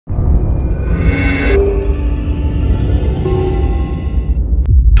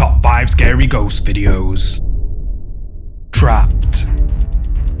scary ghost videos. Trapped.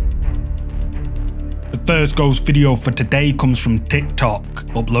 The first ghost video for today comes from TikTok,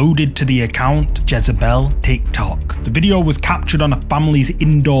 uploaded to the account Jezebel TikTok. The video was captured on a family's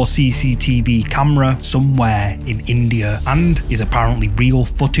indoor CCTV camera somewhere in India and is apparently real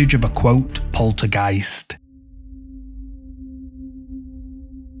footage of a quote poltergeist.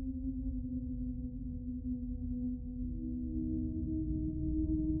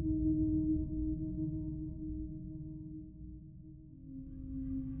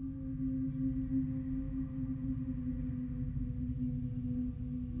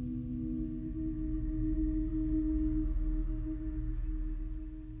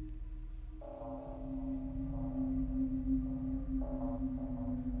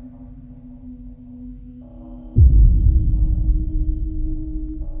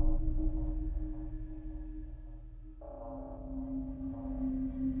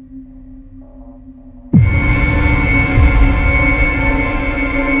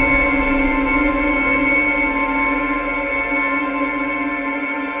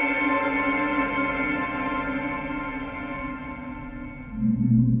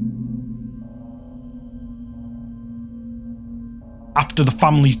 After the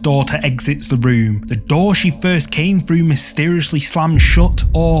family's daughter exits the room, the door she first came through mysteriously slams shut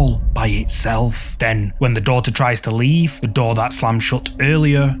all by itself. Then, when the daughter tries to leave, the door that slammed shut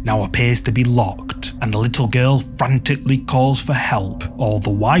earlier now appears to be locked, and the little girl frantically calls for help. All the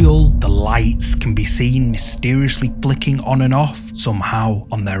while, the lights can be seen mysteriously flicking on and off, somehow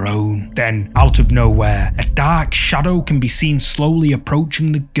on their own. Then, out of nowhere, a dark shadow can be seen slowly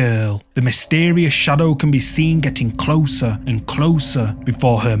approaching the girl. The mysterious shadow can be seen getting closer and closer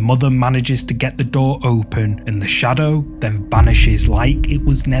before her mother manages to get the door open, and the shadow then vanishes like it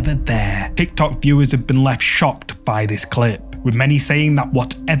was never there. TikTok viewers have been left shocked by this clip, with many saying that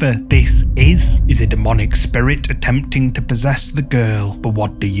whatever this is a demonic spirit attempting to possess the girl. But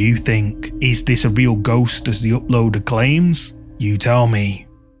what do you think? Is this a real ghost as the uploader claims? You tell me.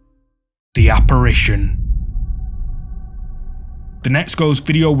 The apparition. The next ghost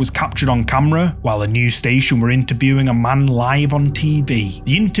video was captured on camera while a news station were interviewing a man live on TV.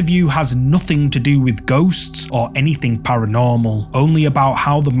 The interview has nothing to do with ghosts or anything paranormal, only about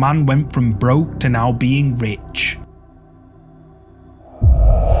how the man went from broke to now being rich.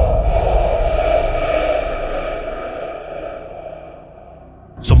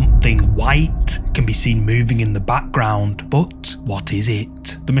 Something white can be seen moving in the background, but what is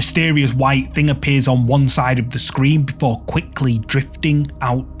it? The mysterious white thing appears on one side of the screen before quickly drifting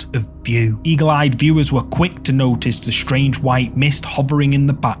out of view. Eagle-eyed viewers were quick to notice the strange white mist hovering in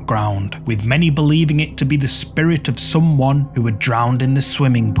the background, with many believing it to be the spirit of someone who had drowned in the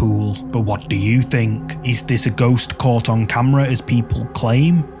swimming pool. But what do you think? Is this a ghost caught on camera as people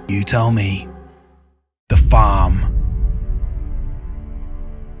claim? You tell me. The farm.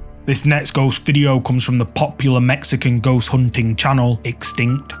 This next ghost video comes from the popular Mexican ghost hunting channel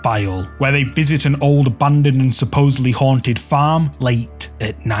Extinct File, where they visit an old abandoned and supposedly haunted farm late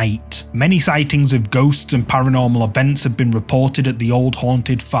at night. Many sightings of ghosts and paranormal events have been reported at the old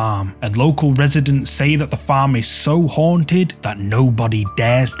haunted farm, and local residents say that the farm is so haunted that nobody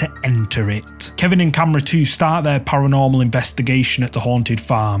dares to enter it. Kevin and Camera 2 start their paranormal investigation at the haunted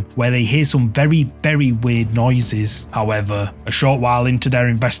farm, where they hear some very weird noises. However, a short while into their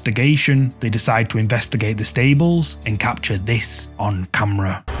investigation, they decide to investigate the stables and capture this on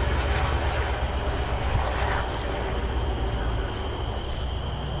camera.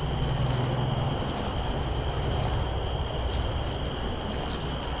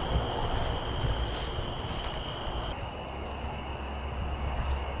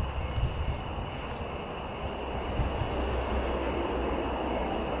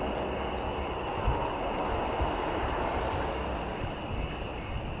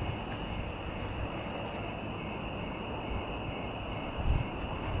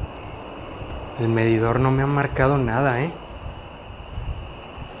 El medidor no me ha marcado nada, ¿eh?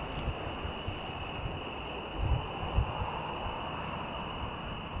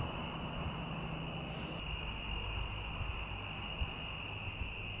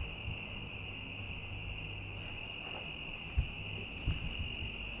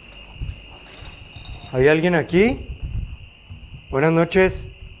 ¿Hay alguien aquí? Buenas noches.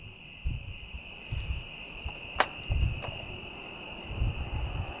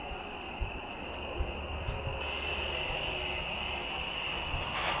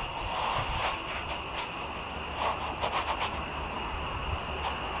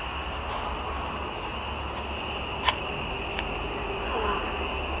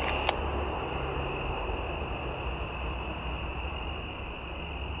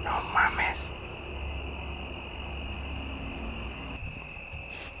 No mames.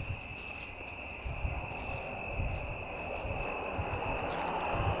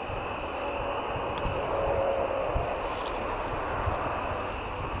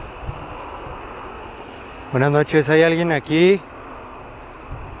 Buenas noches, ¿hay alguien aquí?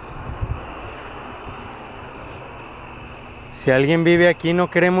 Si alguien vive aquí,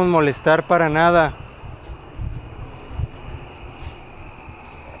 no queremos molestar para nada.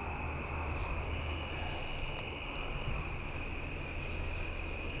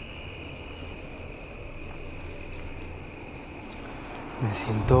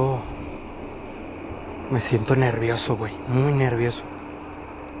 Me siento nervioso, güey, muy nervioso.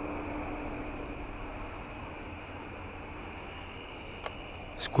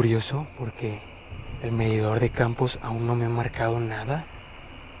 Es curioso porque el medidor de campos aún no me ha marcado nada.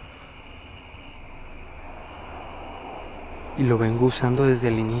 Y lo vengo usando desde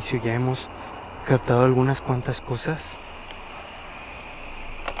el inicio, ya hemos captado algunas cuantas cosas.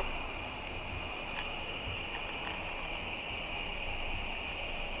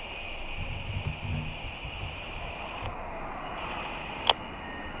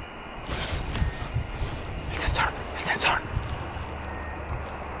 El sensor.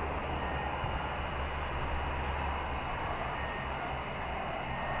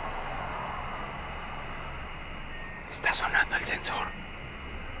 Está sonando el sensor.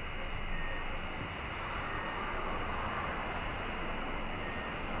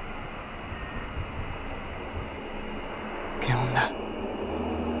 ¿Qué onda?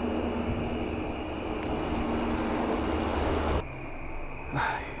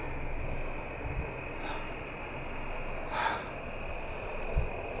 Ay.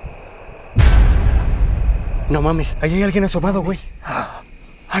 No mames, ahí hay alguien asomado, güey. Ah,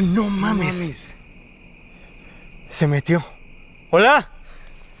 no mames. Se metió. ¡Hola!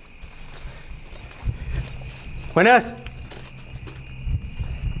 Buenas.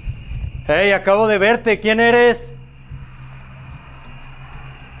 Hey, acabo de verte. ¿Quién eres?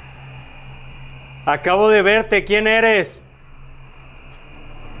 Acabo de verte. ¿Quién eres?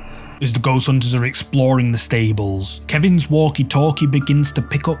 As the ghost hunters are exploring the stables, Kevin's walkie-talkie begins to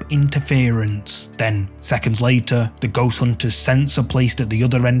pick up interference. Then, seconds later, the ghost hunter's sensor placed at the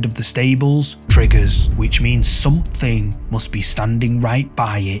other end of the stables triggers, which means something must be standing right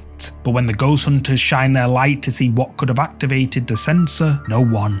by it. But when the ghost hunters shine their light to see what could have activated the sensor, no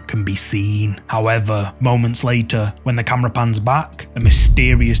one can be seen. However, moments later, when the camera pans back, a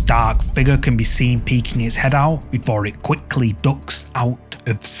mysterious dark figure can be seen peeking its head out before it quickly ducks out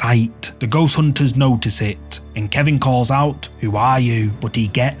of sight. The ghost hunters notice it, and Kevin calls out, "Who are you?" but he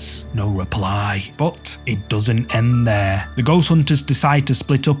gets no reply. But it doesn't end there. The ghost hunters decide to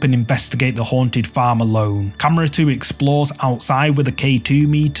split up and investigate the haunted farm alone. Camera 2 explores outside with a K2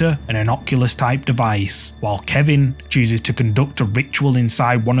 meter and an Oculus type device, while Kevin chooses to conduct a ritual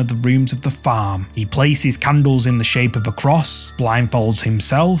inside one of the rooms of the farm. He places candles in the shape of a cross, blindfolds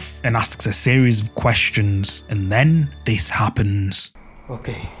himself, and asks a series of questions, and then this happens. Ok.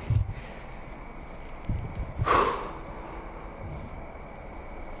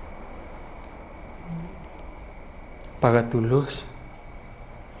 Apaga tu luz.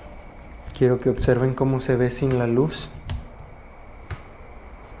 Quiero que observen cómo se ve sin la luz.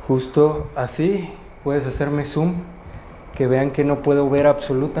 Justo así. Puedes hacerme zoom. Que vean que no puedo ver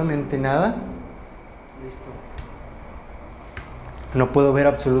absolutamente nada. Listo. No puedo ver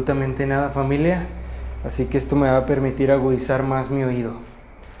absolutamente nada, familia. Así que esto me va a permitir agudizar más mi oído.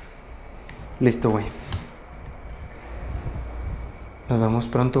 Listo, güey. Nos vemos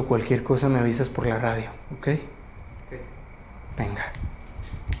pronto. Cualquier cosa me avisas por la radio, ¿ok? Ok. Venga.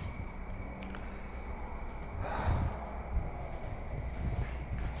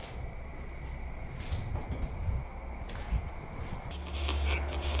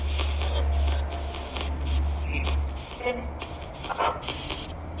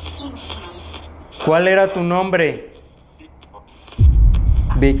 ¿Cuál era tu nombre?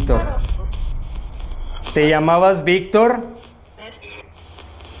 Víctor. ¿Te llamabas Víctor?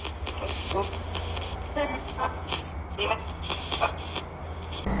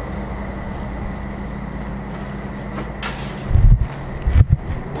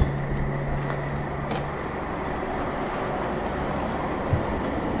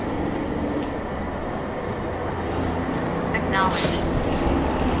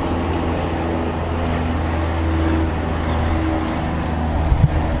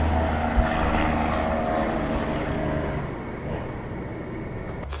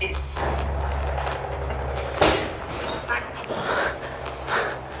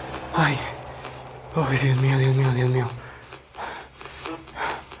 Ay, oh, Dios mío, Dios mío, Dios mío.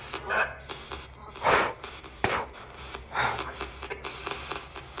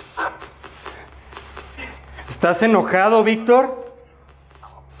 ¿Estás enojado, Víctor?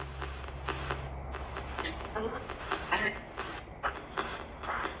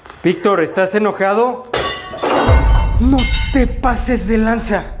 Víctor, ¿estás enojado? No te pases de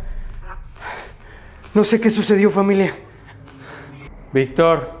lanza. No sé qué sucedió, familia.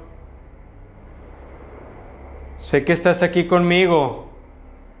 Víctor, sé que estás aquí conmigo.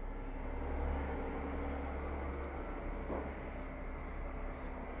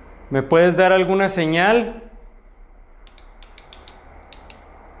 ¿Me puedes dar alguna señal?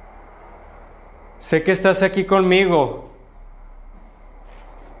 Sé que estás aquí conmigo.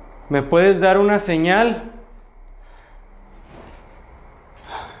 ¿Me puedes dar una señal?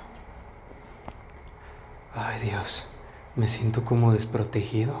 Ay, Dios, me siento como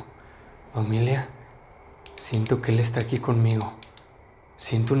desprotegido. Familia, siento que Él está aquí conmigo.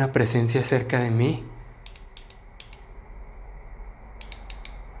 Siento una presencia cerca de mí.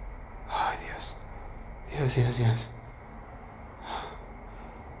 Ay, Dios, Dios, Dios, Dios.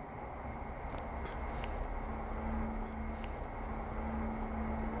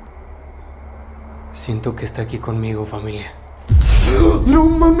 Siento que está aquí conmigo, familia. ¡No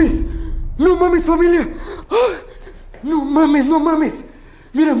mames! ¡No mames, familia! ¡No mames, no mames!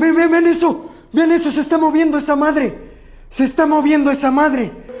 Mira, vean eso. Vean eso, se está moviendo esa madre. Se está moviendo esa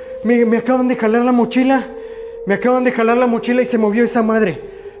madre. Me acaban de jalar la mochila. Me acaban de jalar la mochila y se movió esa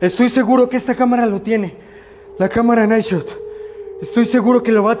madre. Estoy seguro que esta cámara lo tiene. La cámara Nightshot. Estoy seguro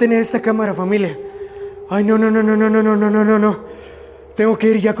que lo va a tener esta cámara, familia. Ay, no. Tengo que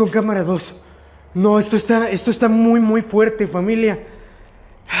ir ya con cámara 2. No, esto está muy fuerte, familia.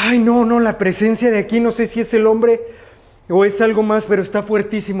 Ay, no, la presencia de aquí, no sé si es el hombre o es algo más, pero está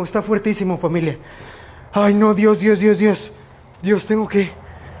fuertísimo, familia. Ay, no, Dios. Dios, tengo que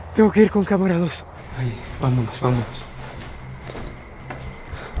ir con cámara 2. Ay, vámonos.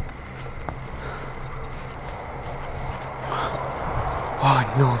 Ay,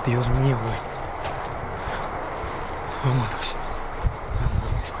 no, Dios mío, güey. Vámonos.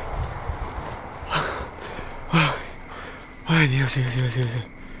 Ay, Dios.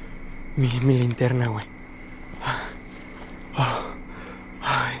 Mi linterna, güey.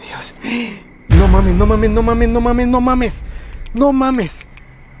 Ay, Dios. No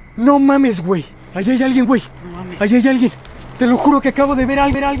mames, güey. Allá hay alguien, güey. Allá hay alguien. Te lo juro que acabo de ver a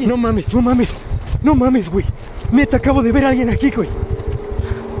alguien. No mames, güey. Neta, acabo de ver a alguien aquí, güey.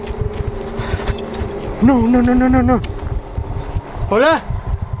 No. ¿Hola?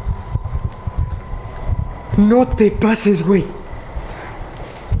 No te pases, güey.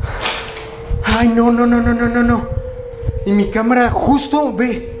 Ay, no. Y mi cámara justo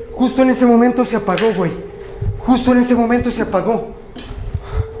en ese momento se apagó, güey.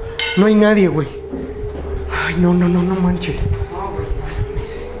 No hay nadie, güey. Ay, no manches.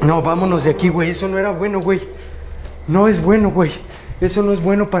 No, vámonos de aquí, güey. Eso no era bueno, güey. No es bueno, güey. Eso no es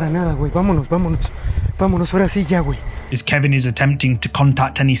bueno para nada, güey. Vámonos. Ahora sí ya, güey. As Kevin is attempting to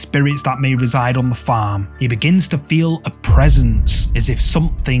contact any spirits that may reside on the farm, he begins to feel a presence, as if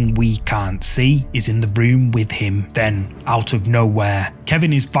something we can't see is in the room with him. Then, out of nowhere,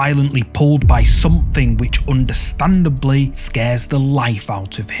 Kevin is violently pulled by something which understandably scares the life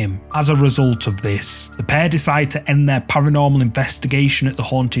out of him. As a result of this, the pair decide to end their paranormal investigation at the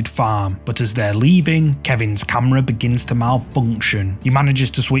haunted farm, but as they're leaving, Kevin's camera begins to malfunction. He manages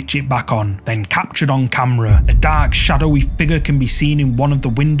to switch it back on, then captured on camera, a dark shadowy figure can be seen in one of the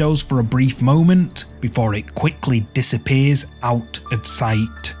windows for a brief moment, before it quickly disappears out of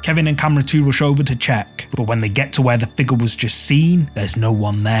sight. Kevin and camera 2 rush over to check, but when they get to where the figure was just seen, there's no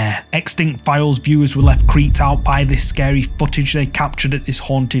one there. Extinct Files viewers were left creeped out by this scary footage they captured at this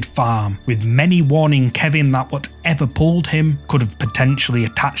haunted farm, with many warning Kevin that whatever pulled him could have potentially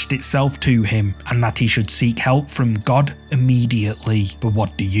attached itself to him, and that he should seek help from God immediately. But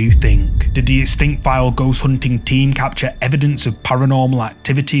what do you think? Did the Extinct File ghost hunting team capture evidence of paranormal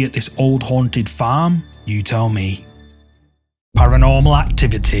activity at this old haunted farm? You tell me. Paranormal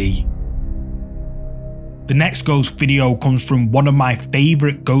activity. The next ghost video comes from one of my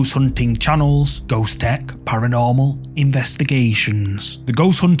favourite ghost hunting channels, Ghostech Paranormal Investigations. The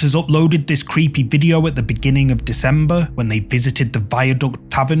ghost hunters uploaded this creepy video at the beginning of December when they visited the Viaduct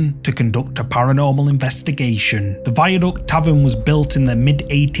Tavern to conduct a paranormal investigation. The Viaduct Tavern was built in the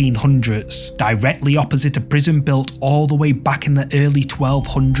mid-1800s, directly opposite a prison built all the way back in the early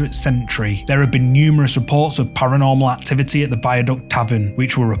 1200th century. There have been numerous reports of paranormal activity at the Viaduct Tavern,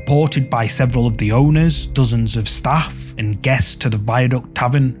 which were reported by several of the owners, dozens of staff, and guests to the Viaduct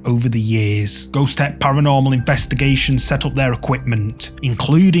Tavern over the years. Ghostech Paranormal Investigations set up their equipment,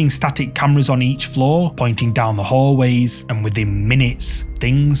 including static cameras on each floor, pointing down the hallways, and within minutes,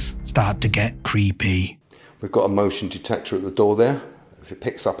 things start to get creepy. We've got a motion detector at the door there. If it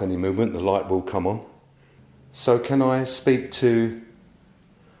picks up any movement, the light will come on. So can I speak to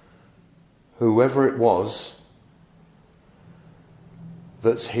whoever it was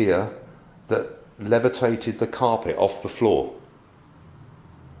that's here that levitated the carpet off the floor?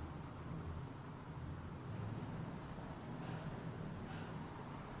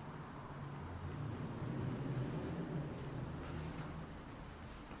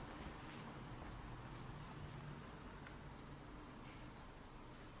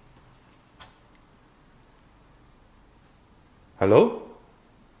 Hello?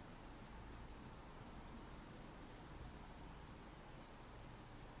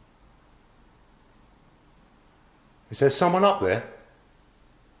 Is there someone up there?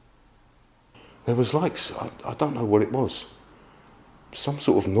 There was like, I don't know what it was. Some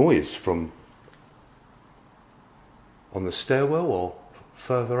sort of noise from on the stairwell or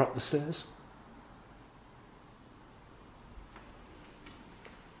further up the stairs.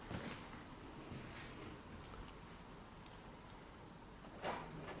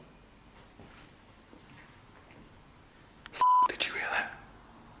 Did you hear that?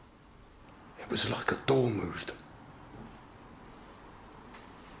 It was like a door moved.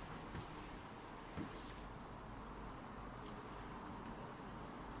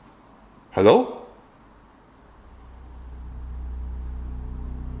 Hello?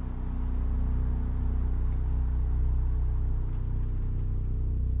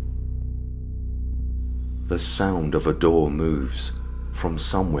 The sound of a door moves from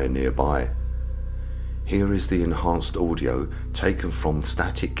somewhere nearby. Here is the enhanced audio taken from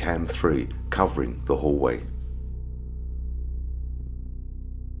Static Cam 3 covering the hallway.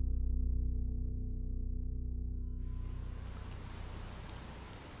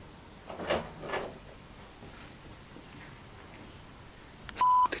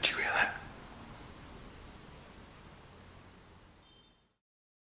 Did you hear that?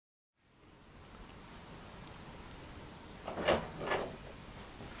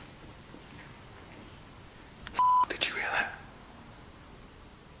 Did you hear that?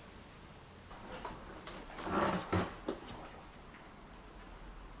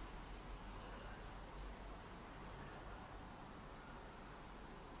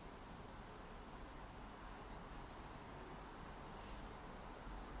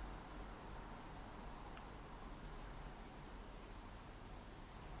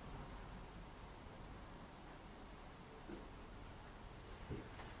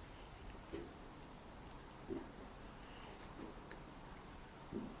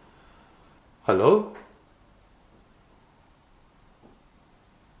 Hello?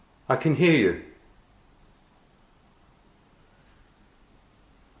 I can hear you.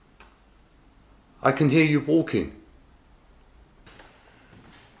 I can hear you walking.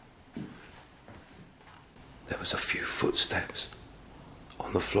 There was a few footsteps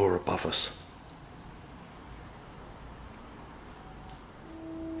on the floor above us.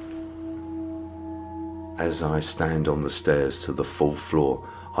 As I stand on the stairs to the full floor,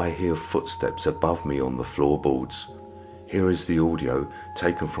 I hear footsteps above me on the floorboards. Here is the audio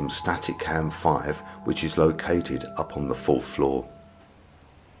taken from Static Cam 5, which is located up on the fourth floor.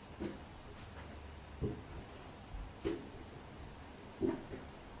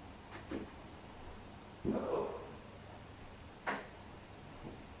 Hello?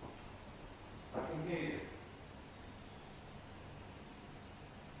 I can hear you.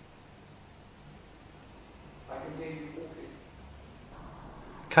 I can hear you walking.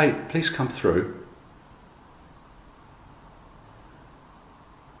 Kate, please come through.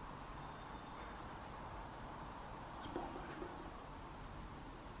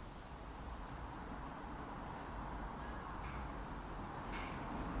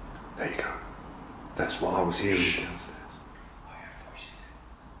 There you go. That's what I was hearing downstairs.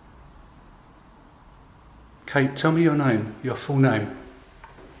 Kate, tell me your name, your full name.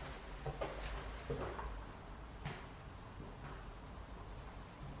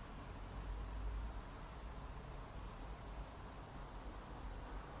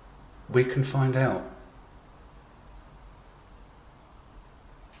 We can find out.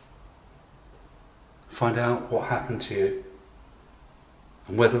 Find out what happened to you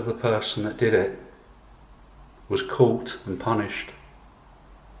and whether the person that did it was caught and punished.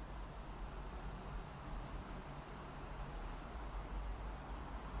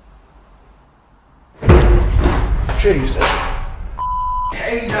 Jesus.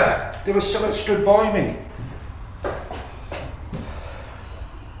 Ada, there was someone stood by me.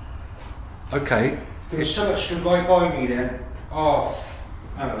 Okay. There was someone stood by me then. Oh,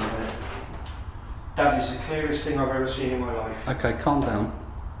 hang on a minute. That is the clearest thing I've ever seen in my life. Okay, calm down.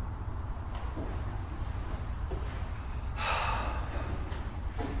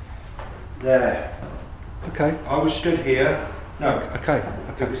 There. Okay. I was stood here. No. Okay.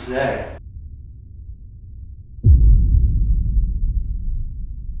 It was there.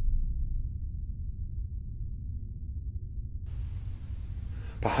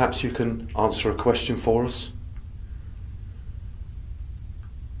 Perhaps you can answer a question for us?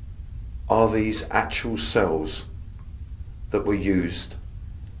 Are these actual cells that were used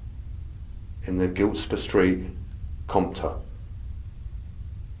in the Giltspur Street Compter?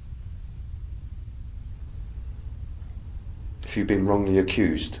 If you've been wrongly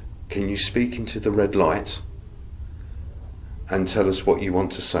accused, can you speak into the red light and tell us what you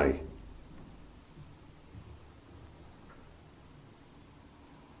want to say?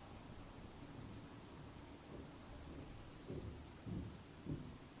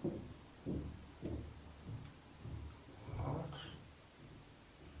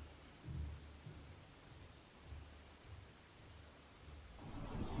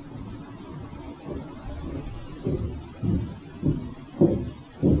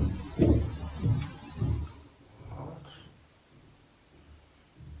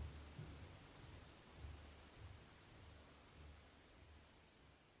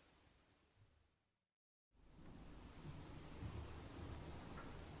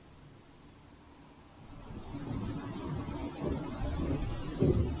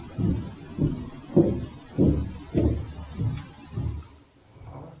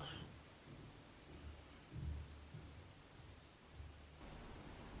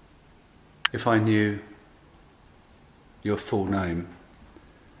 If I knew your full name,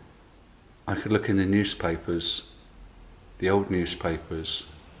 I could look in the newspapers, the old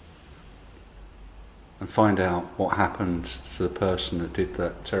newspapers, and find out what happened to the person that did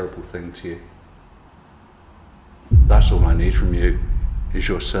that terrible thing to you. That's all I need from you, is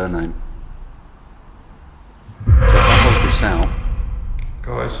your surname. So if I hold this out...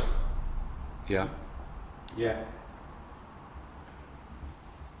 Guys? Yeah? Yeah.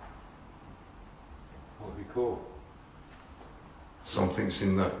 What would be cool? Something's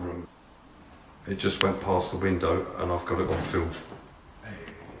in that room. It just went past the window and I've got it on film.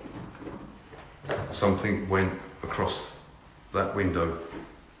 Something went across that window.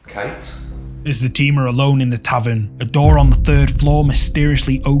 Kate? As the team are alone in the tavern, a door on the 3rd floor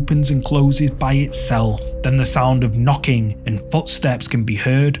mysteriously opens and closes by itself. Then the sound of knocking and footsteps can be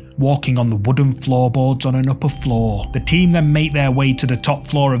heard walking on the wooden floorboards on an upper floor. The team then make their way to the top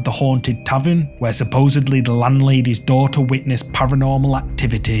floor of the haunted tavern, where supposedly the landlady's daughter witnessed paranormal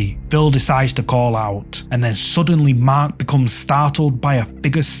activity. Phil decides to call out, and then suddenly Mark becomes startled by a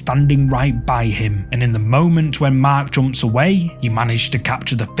figure standing right by him, and in the moment when Mark jumps away, he managed to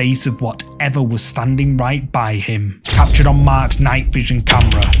capture the face of whatever was standing right by him. Captured on Mark's night vision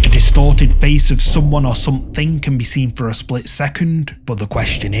camera, a distorted face of someone or something can be seen for a split second, but the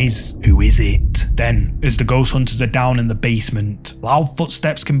question is, who is it? Then, as the ghost hunters are down in the basement, loud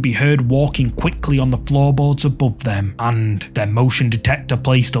footsteps can be heard walking quickly on the floorboards above them, and their motion detector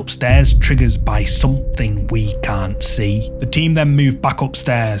placed upstairs triggers by something we can't see. The team then move back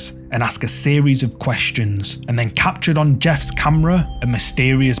upstairs and ask a series of questions, and then captured on Jeff's camera, a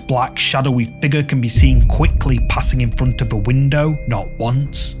mysterious black shadowy figure can be seen quickly passing in front of a window, not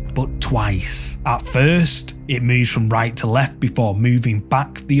once, but twice. At first, it moves from right to left before moving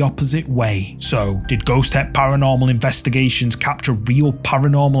back the opposite way. So, did Ghostech Paranormal Investigations capture real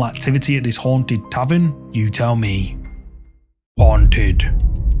paranormal activity at this haunted tavern? You tell me. Haunted.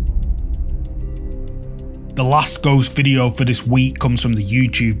 The last ghost video for this week comes from the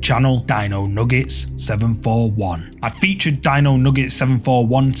YouTube channel Dino Nuggets 741. I've featured Dino Nuggets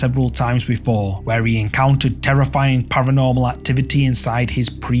 741 several times before, where he encountered terrifying paranormal activity inside his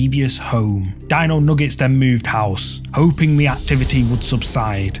previous home. Dino Nuggets then moved house, hoping the activity would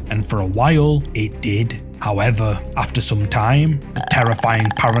subside, and for a while it did. However, after some time, the terrifying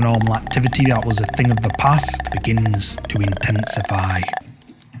paranormal activity that was a thing of the past begins to intensify.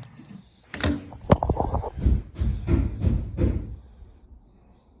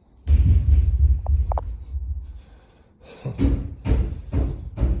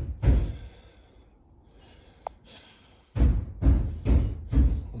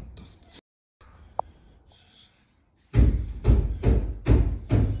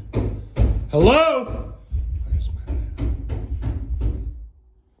 Hello?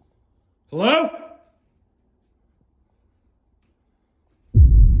 Hello?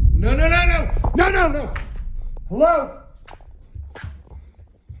 No, no, no, no! No, no, no! Hello?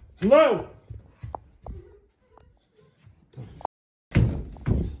 Hello?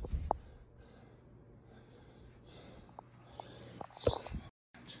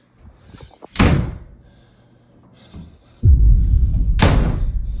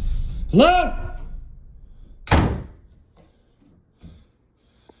 Hello?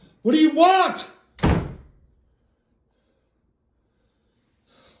 What do you want?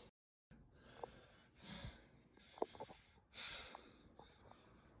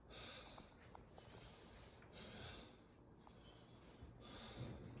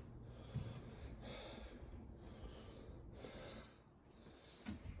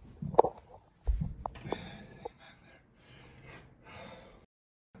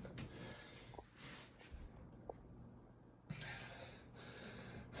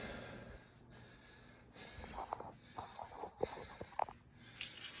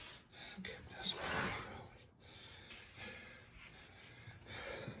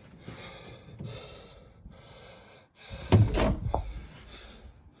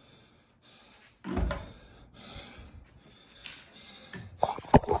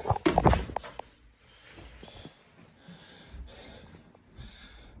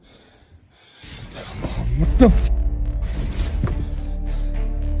 What the f?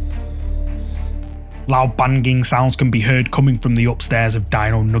 Loud banging sounds can be heard coming from the upstairs of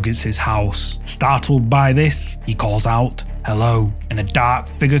Dino Nuggets' house. Startled by this, he calls out, "Hello," and a dark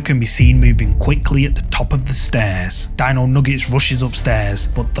figure can be seen moving quickly at the top of the stairs. Dino Nuggets rushes upstairs,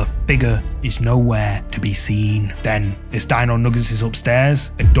 but the figure is nowhere to be seen. Then, as Dino Nuggets is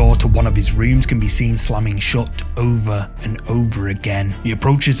upstairs, a door to one of his rooms can be seen slamming shut over and over again. He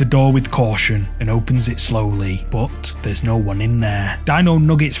approaches the door with caution and opens it slowly, but there's no one in there. Dino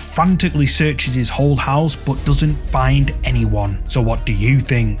Nuggets frantically searches his whole house but doesn't find anyone. So what do you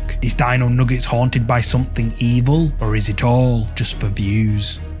think? Is Dino Nuggets haunted by something evil, or is it all just for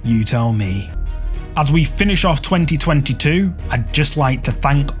views? You tell me. As we finish off 2022, I'd just like to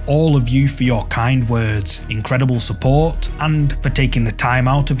thank all of you for your kind words, incredible support, and for taking the time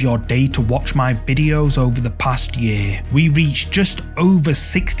out of your day to watch my videos over the past year. We reached just over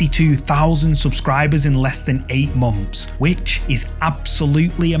 62,000 subscribers in less than 8 months, which is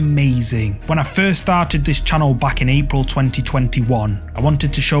absolutely amazing. When I first started this channel back in April 2021, I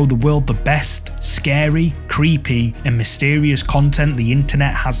wanted to show the world the best, scary, creepy, and mysterious content the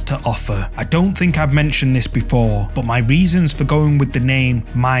internet has to offer. I don't think I've mentioned this before, but my reasons for going with the name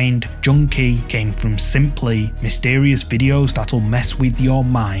Mind Junkie came from simply mysterious videos that'll mess with your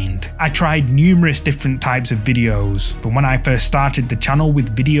mind. I tried numerous different types of videos, from when I first started the channel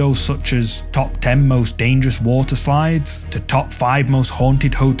with videos such as top 10 most dangerous water slides to top 5 most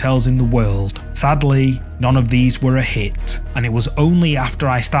haunted hotels in the world. Sadly, none of these were a hit, and it was only after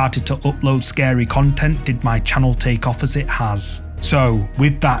I started to upload scary content did my channel take off as it has. So,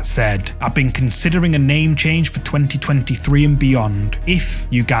 with that said, I've been considering a name change for 2023 and beyond. If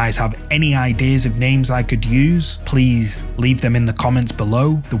you guys have any ideas of names I could use, please leave them in the comments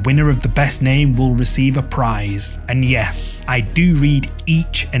below. The winner of the best name will receive a prize. And yes, I do read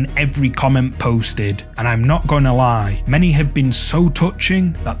each and every comment posted, and I'm not going to lie, many have been so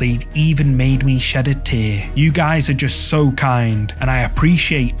touching that they've even made me shed a tear. You guys are just so kind, and I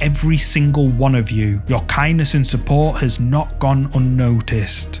appreciate every single one of you. Your kindness and support has not gone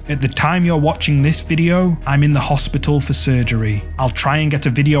unnoticed. At the time you're watching this video, I'm in the hospital for surgery. I'll try and get a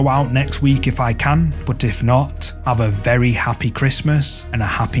video out next week if I can, but if not, have a very happy Christmas and a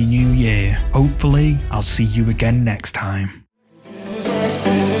happy new year. Hopefully, I'll see you again next time.